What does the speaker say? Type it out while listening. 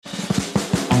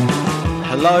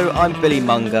Hello, I'm Billy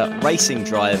Munger, racing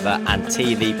driver and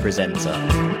TV presenter.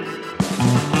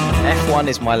 F1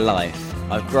 is my life.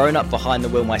 I've grown up behind the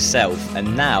wheel myself,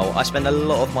 and now I spend a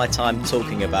lot of my time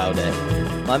talking about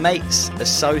it. My mates are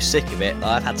so sick of it that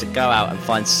I've had to go out and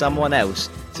find someone else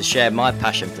to share my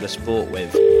passion for the sport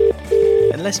with.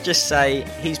 And let's just say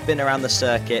he's been around the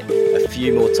circuit a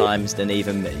few more times than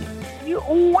even me. You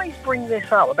always bring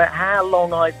this up about how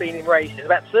long I've been in racing.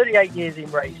 About 38 years in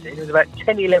racing. It was about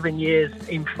 10, 11 years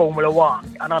in Formula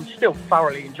One. And I'm still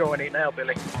thoroughly enjoying it now,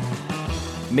 Billy.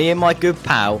 Me and my good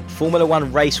pal, Formula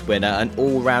One race winner and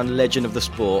all-round legend of the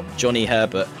sport, Johnny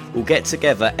Herbert, will get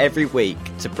together every week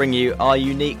to bring you our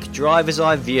unique driver's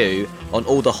eye view on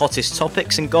all the hottest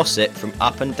topics and gossip from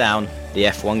up and down the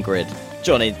F1 grid.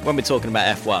 Johnny, when we're talking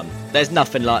about F1, there's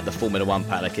nothing like the Formula One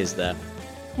paddock, is there?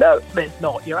 No, there's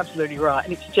not. You're absolutely right.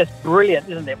 And it's just brilliant,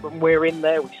 isn't it? When we're in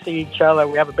there, we see each other,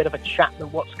 we have a bit of a chat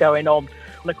of what's going on.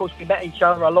 And of course, we met each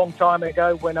other a long time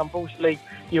ago when, unfortunately,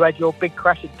 you had your big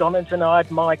crash at Donington. I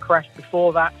had my crash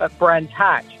before that at Brands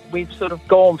Hatch. We've sort of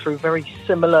gone through very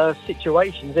similar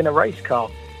situations in a race car.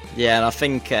 Yeah, and I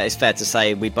think it's fair to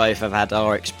say we both have had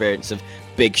our experience of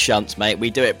big shunts, mate. We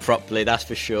do it properly, that's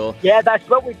for sure. Yeah, that's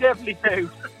what we definitely do.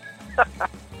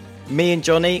 Me and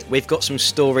Johnny, we've got some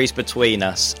stories between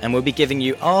us, and we'll be giving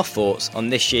you our thoughts on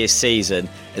this year's season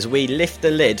as we lift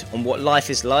the lid on what life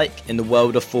is like in the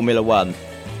world of Formula One.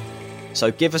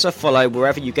 So give us a follow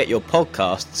wherever you get your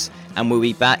podcasts, and we'll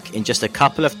be back in just a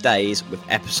couple of days with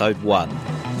episode 1.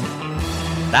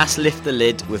 That's Lift the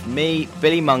Lid with me,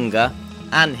 Billy Munger,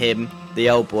 and him, the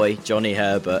old boy, Johnny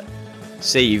Herbert.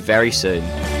 See you very soon.